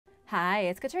Hi,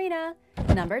 it's Katrina.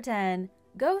 Number 10.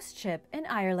 Ghost ship in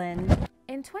Ireland.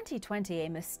 In 2020, a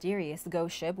mysterious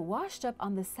ghost ship washed up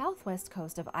on the southwest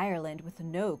coast of Ireland with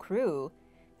no crew.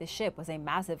 The ship was a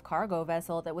massive cargo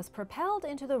vessel that was propelled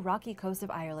into the rocky coast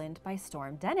of Ireland by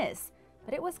Storm Dennis,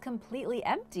 but it was completely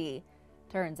empty.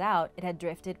 Turns out it had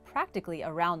drifted practically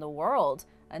around the world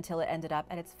until it ended up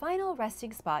at its final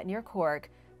resting spot near Cork,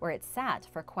 where it sat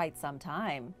for quite some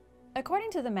time.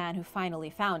 According to the man who finally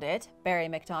found it, Barry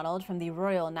MacDonald from the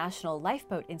Royal National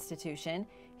Lifeboat Institution,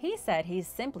 he said he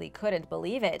simply couldn't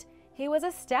believe it. He was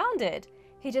astounded.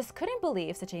 He just couldn't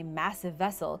believe such a massive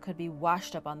vessel could be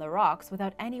washed up on the rocks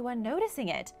without anyone noticing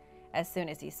it. As soon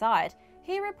as he saw it,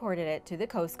 he reported it to the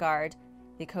Coast Guard.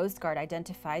 The Coast Guard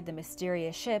identified the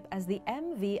mysterious ship as the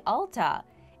MV Alta.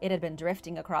 It had been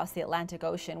drifting across the Atlantic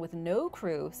Ocean with no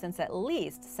crew since at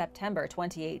least September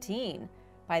 2018.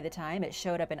 By the time it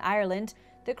showed up in Ireland,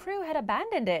 the crew had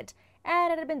abandoned it,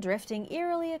 and it had been drifting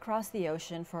eerily across the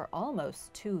ocean for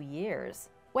almost 2 years.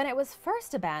 When it was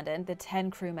first abandoned, the 10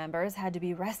 crew members had to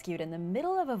be rescued in the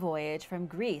middle of a voyage from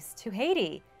Greece to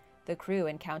Haiti. The crew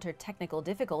encountered technical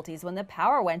difficulties when the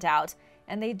power went out,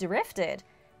 and they drifted.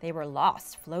 They were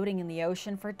lost, floating in the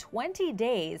ocean for 20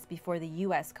 days before the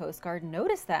U.S. Coast Guard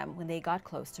noticed them when they got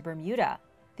close to Bermuda.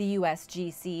 The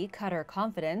USGC Cutter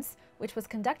Confidence, which was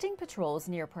conducting patrols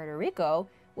near Puerto Rico,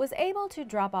 was able to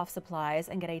drop off supplies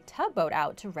and get a tugboat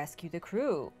out to rescue the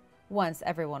crew. Once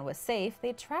everyone was safe,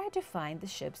 they tried to find the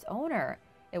ship's owner.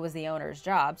 It was the owner's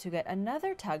job to get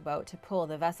another tugboat to pull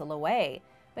the vessel away,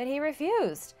 but he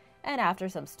refused, and after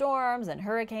some storms and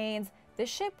hurricanes, the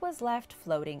ship was left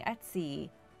floating at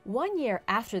sea. 1 year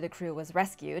after the crew was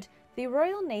rescued, the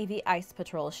Royal Navy Ice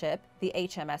Patrol ship, the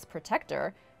HMS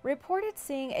Protector, reported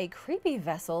seeing a creepy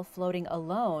vessel floating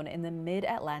alone in the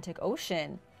mid-Atlantic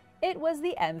Ocean. It was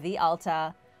the MV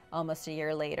Alta. Almost a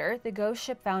year later, the ghost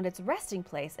ship found its resting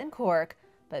place in Cork,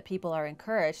 but people are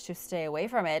encouraged to stay away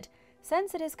from it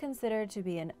since it is considered to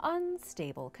be in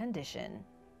unstable condition.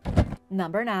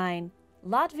 Number 9.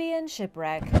 Latvian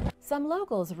shipwreck. Some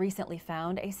locals recently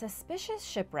found a suspicious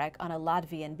shipwreck on a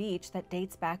Latvian beach that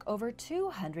dates back over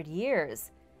 200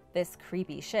 years. This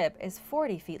creepy ship is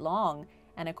 40 feet long,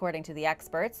 and according to the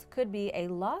experts, could be a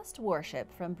lost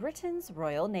warship from Britain's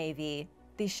Royal Navy.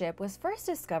 The ship was first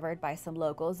discovered by some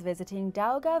locals visiting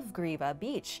Daugavgrīva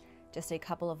Beach, just a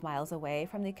couple of miles away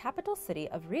from the capital city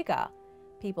of Riga.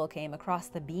 People came across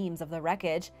the beams of the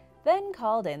wreckage, then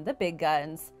called in the big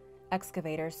guns.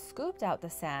 Excavators scooped out the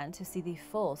sand to see the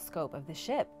full scope of the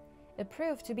ship. It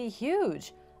proved to be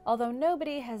huge, although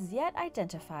nobody has yet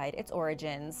identified its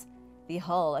origins. The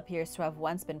hull appears to have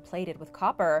once been plated with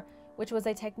copper, which was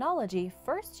a technology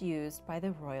first used by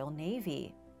the Royal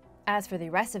Navy. As for the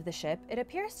rest of the ship, it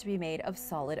appears to be made of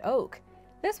solid oak.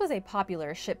 This was a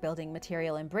popular shipbuilding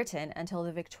material in Britain until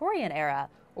the Victorian era,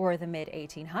 or the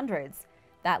mid-1800s.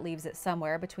 That leaves it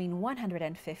somewhere between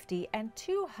 150 and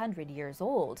 200 years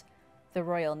old. The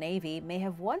Royal Navy may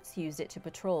have once used it to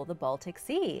patrol the Baltic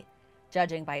Sea.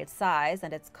 Judging by its size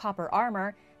and its copper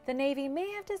armor, the Navy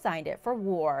may have designed it for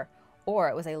war, or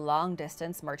it was a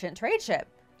long-distance merchant trade ship.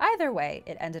 Either way,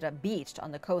 it ended up beached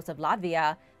on the coast of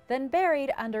Latvia, then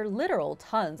buried under literal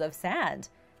tons of sand.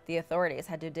 The authorities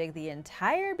had to dig the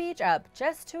entire beach up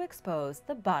just to expose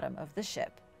the bottom of the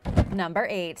ship. Number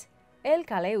 8. El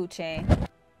Caleuche.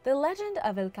 The legend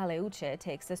of El Caleuche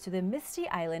takes us to the misty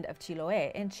island of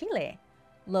Chiloé in Chile.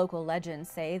 Local legends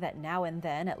say that now and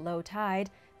then at low tide,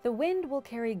 the wind will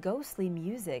carry ghostly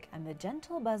music and the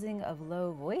gentle buzzing of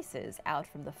low voices out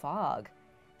from the fog.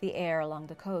 The air along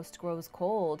the coast grows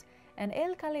cold, and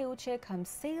El Caleuche comes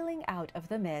sailing out of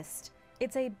the mist.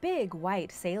 It's a big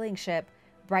white sailing ship,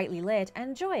 brightly lit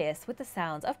and joyous with the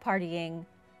sounds of partying.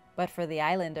 But for the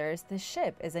islanders, the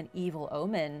ship is an evil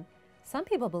omen. Some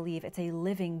people believe it's a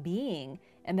living being,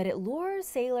 and that it lures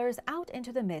sailors out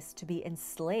into the mist to be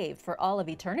enslaved for all of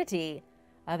eternity.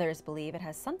 Others believe it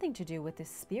has something to do with the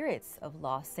spirits of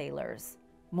lost sailors.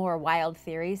 More wild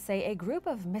theories say a group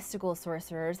of mystical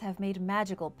sorcerers have made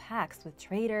magical pacts with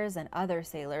traders and other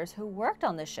sailors who worked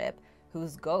on the ship,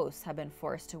 whose ghosts have been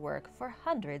forced to work for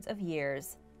hundreds of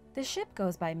years. The ship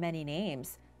goes by many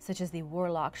names, such as the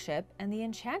Warlock ship and the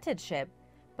Enchanted ship,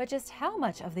 but just how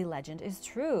much of the legend is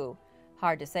true?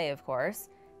 Hard to say, of course.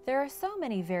 There are so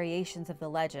many variations of the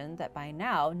legend that by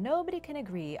now nobody can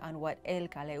agree on what El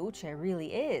Caleuche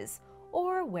really is,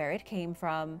 or where it came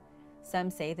from.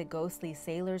 Some say the ghostly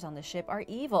sailors on the ship are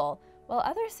evil, while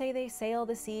others say they sail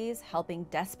the seas helping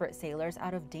desperate sailors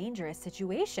out of dangerous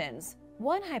situations.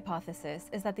 One hypothesis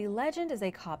is that the legend is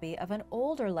a copy of an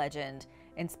older legend,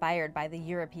 inspired by the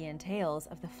European tales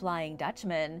of the Flying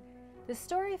Dutchman. The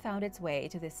story found its way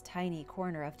to this tiny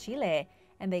corner of Chile,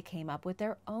 and they came up with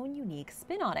their own unique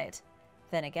spin on it.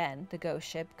 Then again, the ghost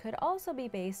ship could also be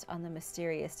based on the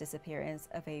mysterious disappearance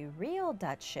of a real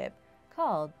Dutch ship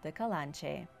called the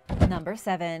Calanche. Number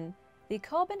 7. The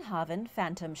Copenhagen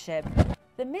Phantom Ship.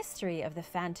 The mystery of the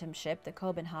Phantom Ship, the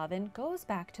Copenhagen, goes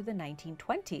back to the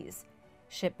 1920s.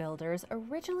 Shipbuilders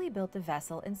originally built the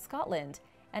vessel in Scotland,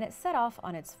 and it set off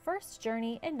on its first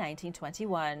journey in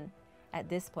 1921. At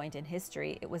this point in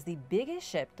history, it was the biggest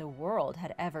ship the world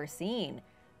had ever seen,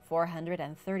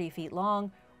 430 feet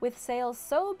long, with sails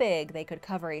so big they could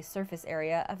cover a surface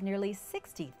area of nearly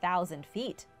 60,000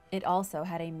 feet. It also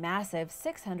had a massive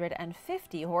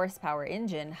 650 horsepower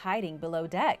engine hiding below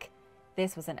deck.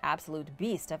 This was an absolute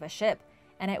beast of a ship,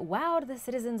 and it wowed the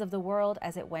citizens of the world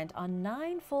as it went on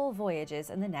 9 full voyages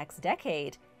in the next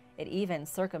decade. It even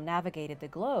circumnavigated the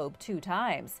globe 2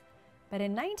 times. But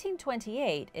in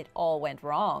 1928, it all went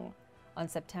wrong. On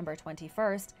September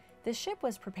 21st, the ship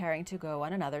was preparing to go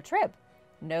on another trip.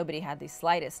 Nobody had the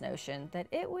slightest notion that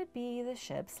it would be the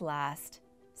ship's last.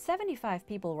 75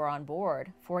 people were on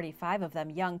board, 45 of them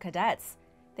young cadets.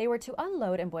 They were to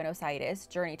unload in Buenos Aires,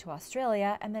 journey to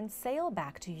Australia, and then sail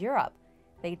back to Europe.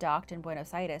 They docked in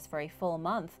Buenos Aires for a full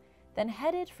month, then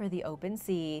headed for the open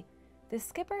sea. The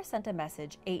skipper sent a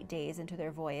message 8 days into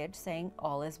their voyage saying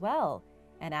all is well,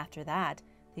 and after that,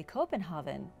 the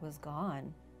Copenhagen was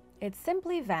gone. It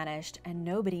simply vanished and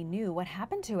nobody knew what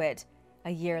happened to it.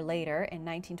 A year later, in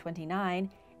 1929,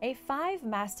 a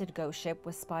 5-masted ghost ship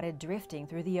was spotted drifting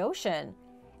through the ocean.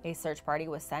 A search party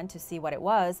was sent to see what it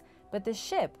was, but the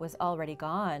ship was already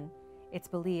gone. It's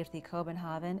believed the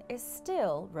Copenhagen is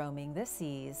still roaming the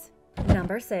seas.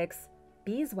 Number 6.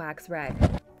 Beeswax Wreck.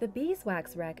 The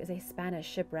Beeswax Wreck is a Spanish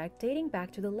shipwreck dating back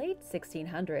to the late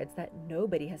 1600s that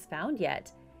nobody has found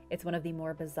yet. It's one of the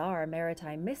more bizarre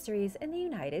maritime mysteries in the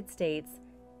United States.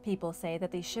 People say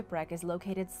that the shipwreck is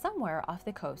located somewhere off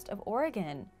the coast of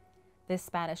Oregon. This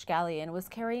Spanish galleon was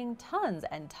carrying tons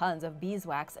and tons of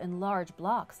beeswax in large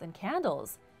blocks and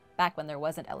candles. Back when there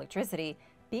wasn't electricity,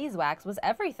 beeswax was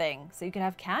everything, so you could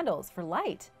have candles for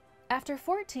light. After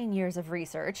 14 years of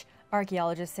research,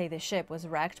 archaeologists say the ship was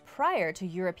wrecked prior to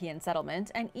European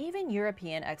settlement and even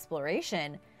European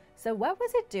exploration. So what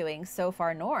was it doing so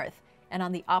far north and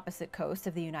on the opposite coast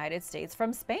of the United States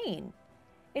from Spain?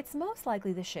 It's most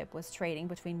likely the ship was trading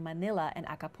between Manila and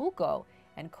Acapulco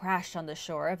and crashed on the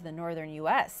shore of the northern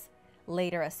U.S.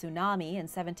 Later, a tsunami in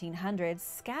 1700s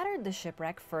scattered the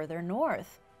shipwreck further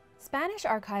north. Spanish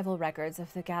archival records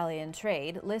of the galleon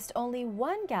trade list only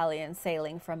one galleon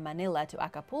sailing from Manila to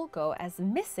Acapulco as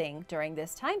missing during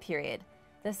this time period,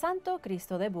 the Santo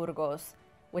Cristo de Burgos,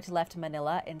 which left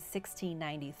Manila in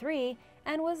 1693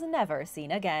 and was never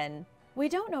seen again. We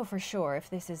don't know for sure if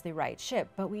this is the right ship,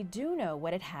 but we do know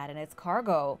what it had in its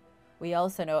cargo. We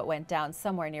also know it went down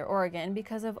somewhere near Oregon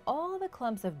because of all the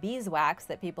clumps of beeswax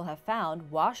that people have found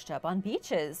washed up on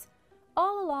beaches.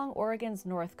 All along Oregon's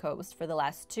north coast for the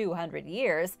last 200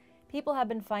 years, people have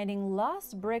been finding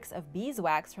lost bricks of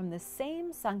beeswax from the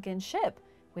same sunken ship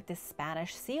with the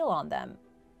Spanish seal on them.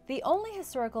 The only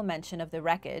historical mention of the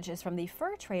wreckage is from the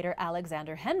fur trader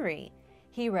Alexander Henry.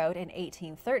 He wrote in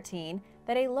 1813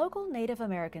 that a local Native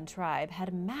American tribe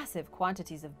had massive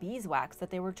quantities of beeswax that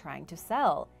they were trying to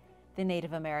sell. The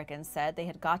Native Americans said they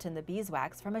had gotten the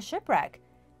beeswax from a shipwreck,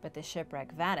 but the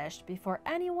shipwreck vanished before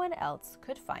anyone else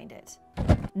could find it.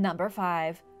 Number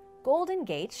 5. Golden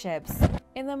Gate Ships.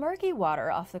 In the murky water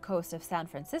off the coast of San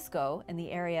Francisco, in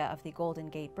the area of the Golden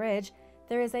Gate Bridge,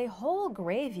 there is a whole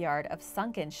graveyard of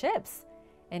sunken ships.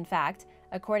 In fact,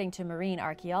 according to marine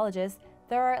archaeologists,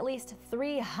 there are at least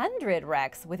 300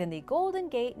 wrecks within the Golden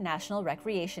Gate National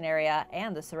Recreation Area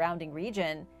and the surrounding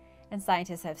region, and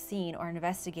scientists have seen or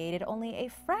investigated only a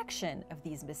fraction of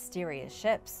these mysterious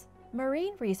ships.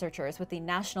 Marine researchers with the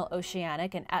National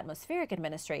Oceanic and Atmospheric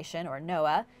Administration, or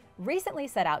NOAA, recently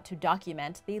set out to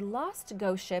document the lost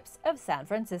ghost ships of San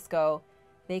Francisco.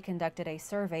 They conducted a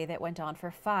survey that went on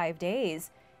for 5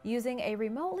 days, using a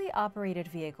remotely operated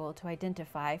vehicle to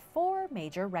identify 4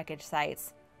 major wreckage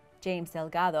sites. James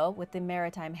Delgado, with the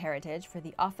Maritime Heritage for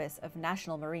the Office of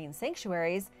National Marine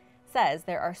Sanctuaries, says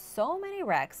there are so many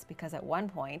wrecks because at one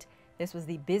point, this was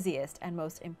the busiest and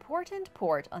most important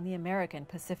port on the American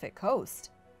Pacific coast.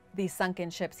 The sunken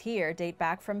ships here date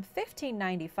back from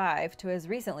 1595 to as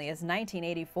recently as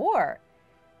 1984.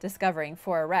 Discovering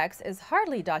 4 wrecks is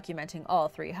hardly documenting all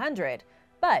 300,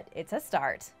 but it's a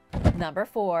start. Number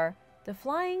 4. The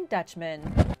Flying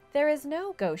Dutchman. There is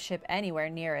no ghost ship anywhere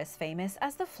near as famous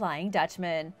as the Flying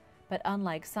Dutchman, but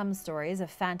unlike some stories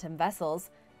of phantom vessels,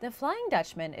 the Flying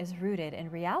Dutchman is rooted in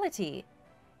reality.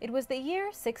 It was the year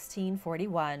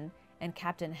 1641, and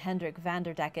Captain Hendrik van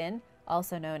der Decken,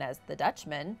 also known as the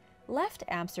Dutchman, left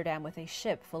Amsterdam with a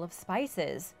ship full of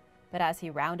spices. But as he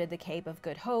rounded the Cape of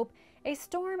Good Hope, a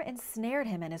storm ensnared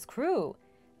him and his crew.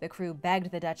 The crew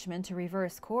begged the Dutchman to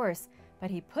reverse course,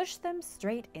 but he pushed them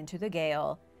straight into the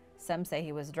gale. Some say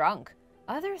he was drunk.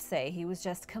 Others say he was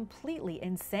just completely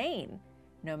insane.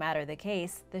 No matter the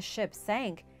case, the ship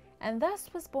sank, and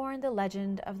thus was born the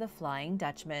legend of the Flying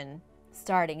Dutchman.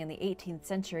 Starting in the 18th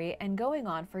century and going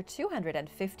on for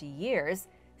 250 years,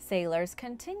 sailors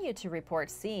continued to report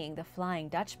seeing the Flying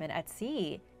Dutchman at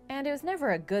sea. And it was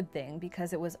never a good thing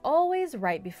because it was always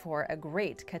right before a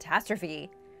great catastrophe.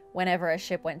 Whenever a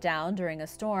ship went down during a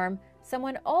storm,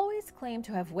 someone always claimed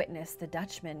to have witnessed the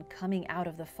Dutchman coming out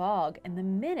of the fog in the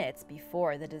minutes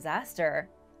before the disaster.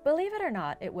 Believe it or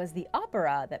not, it was the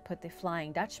opera that put the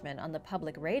Flying Dutchman on the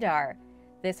public radar.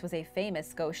 This was a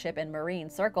famous ghost ship in marine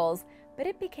circles, but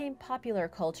it became popular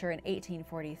culture in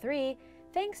 1843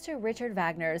 thanks to Richard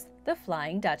Wagner's The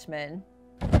Flying Dutchman.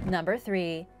 Number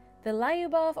 3. The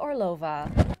Lyubov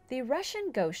Orlova. The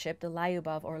Russian ghost ship the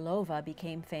Lyubov Orlova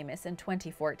became famous in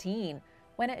 2014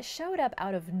 when it showed up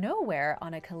out of nowhere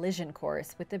on a collision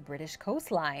course with the British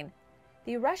coastline.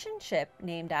 The Russian ship,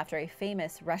 named after a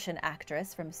famous Russian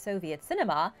actress from Soviet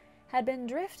cinema, had been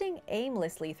drifting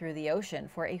aimlessly through the ocean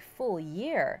for a full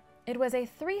year. It was a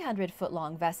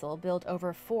 300-foot-long vessel built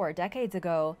over 4 decades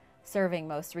ago, serving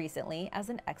most recently as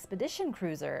an expedition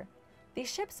cruiser. The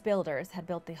ship's builders had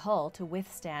built the hull to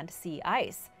withstand sea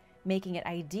ice, making it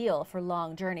ideal for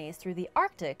long journeys through the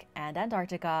Arctic and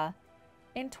Antarctica.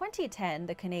 In 2010,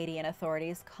 the Canadian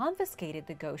authorities confiscated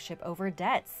the ghost ship over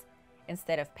debts.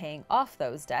 Instead of paying off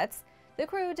those debts, the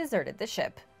crew deserted the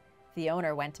ship. The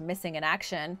owner went missing in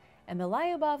action, and the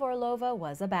Lyubov Orlova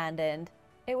was abandoned.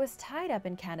 It was tied up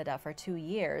in Canada for 2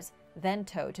 years, then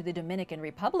towed to the Dominican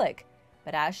Republic.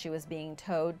 But as she was being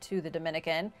towed to the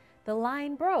Dominican, the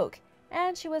line broke,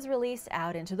 and she was released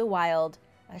out into the wild,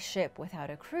 a ship without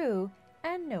a crew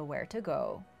and nowhere to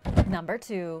go. Number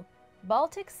 2.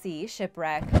 Baltic Sea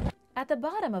Shipwreck. At the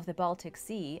bottom of the Baltic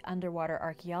Sea, underwater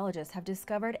archaeologists have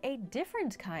discovered a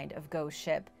different kind of ghost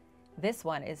ship. This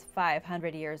one is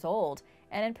 500 years old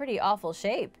and in pretty awful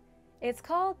shape. It's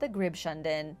called the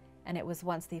Gribshunden, and it was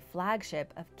once the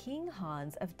flagship of King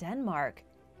Hans of Denmark.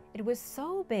 It was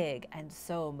so big and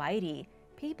so mighty,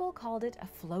 people called it a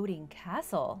floating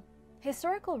castle.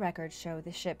 Historical records show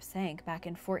the ship sank back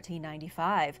in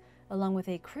 1495, along with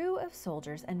a crew of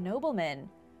soldiers and noblemen.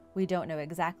 We don't know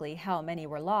exactly how many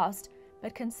were lost,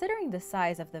 but considering the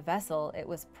size of the vessel, it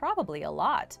was probably a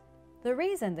lot. The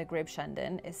reason the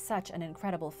Gribshunden is such an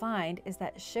incredible find is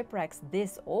that shipwrecks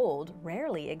this old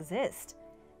rarely exist.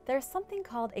 There's something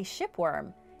called a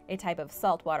shipworm, a type of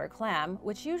saltwater clam,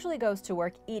 which usually goes to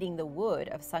work eating the wood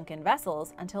of sunken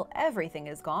vessels until everything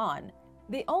is gone.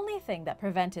 The only thing that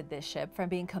prevented this ship from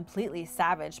being completely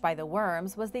savaged by the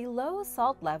worms was the low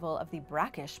salt level of the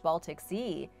brackish Baltic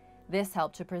Sea. This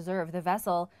helped to preserve the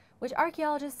vessel, which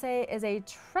archaeologists say is a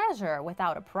treasure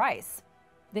without a price.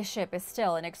 This ship is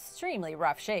still in extremely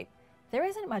rough shape. There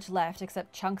isn't much left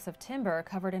except chunks of timber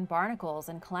covered in barnacles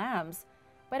and clams,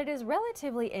 but it is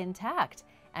relatively intact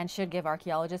and should give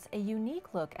archaeologists a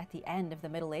unique look at the end of the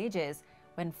Middle Ages,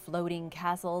 when floating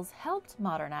castles helped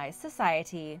modernize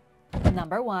society.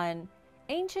 Number 1.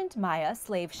 Ancient Maya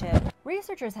slave ship.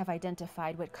 Researchers have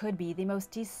identified what could be the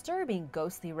most disturbing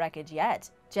ghostly wreckage yet.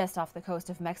 Just off the coast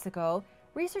of Mexico,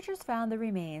 researchers found the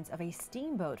remains of a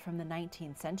steamboat from the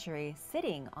 19th century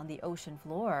sitting on the ocean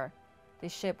floor. The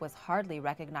ship was hardly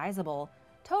recognizable,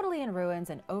 totally in ruins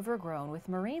and overgrown with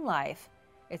marine life.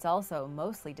 It's also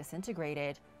mostly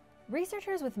disintegrated.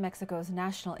 Researchers with Mexico's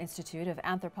National Institute of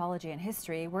Anthropology and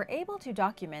History were able to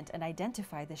document and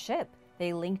identify the ship.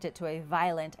 They linked it to a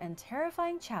violent and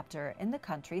terrifying chapter in the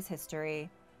country's history.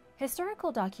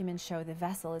 Historical documents show the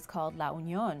vessel is called La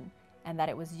Unión, and that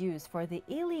it was used for the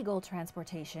illegal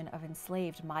transportation of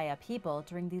enslaved Maya people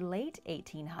during the late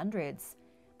 1800s.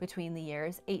 Between the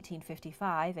years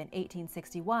 1855 and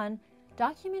 1861,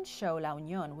 documents show La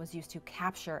Unión was used to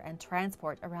capture and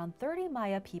transport around 30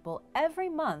 Maya people every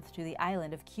month to the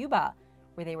island of Cuba,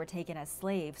 where they were taken as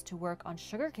slaves to work on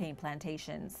sugarcane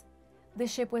plantations. The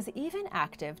ship was even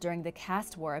active during the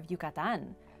caste war of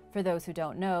Yucatan. For those who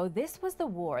don't know, this was the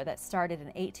war that started in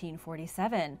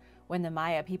 1847, when the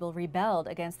Maya people rebelled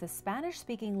against the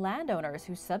Spanish-speaking landowners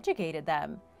who subjugated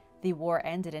them. The war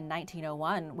ended in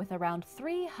 1901 with around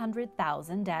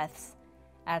 300,000 deaths.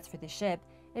 As for the ship,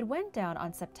 it went down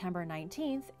on September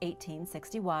 19,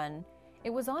 1861. It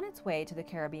was on its way to the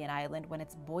Caribbean island when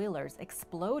its boilers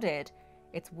exploded.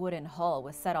 Its wooden hull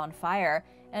was set on fire,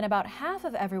 and about half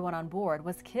of everyone on board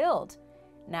was killed.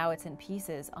 Now it's in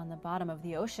pieces on the bottom of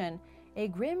the ocean, a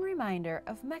grim reminder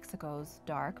of Mexico's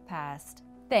dark past.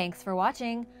 Thanks for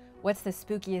watching! What's the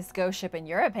spookiest ghost ship in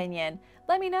your opinion?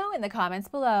 Let me know in the comments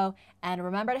below, and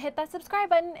remember to hit that subscribe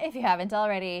button if you haven't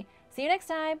already. See you next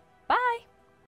time! Bye!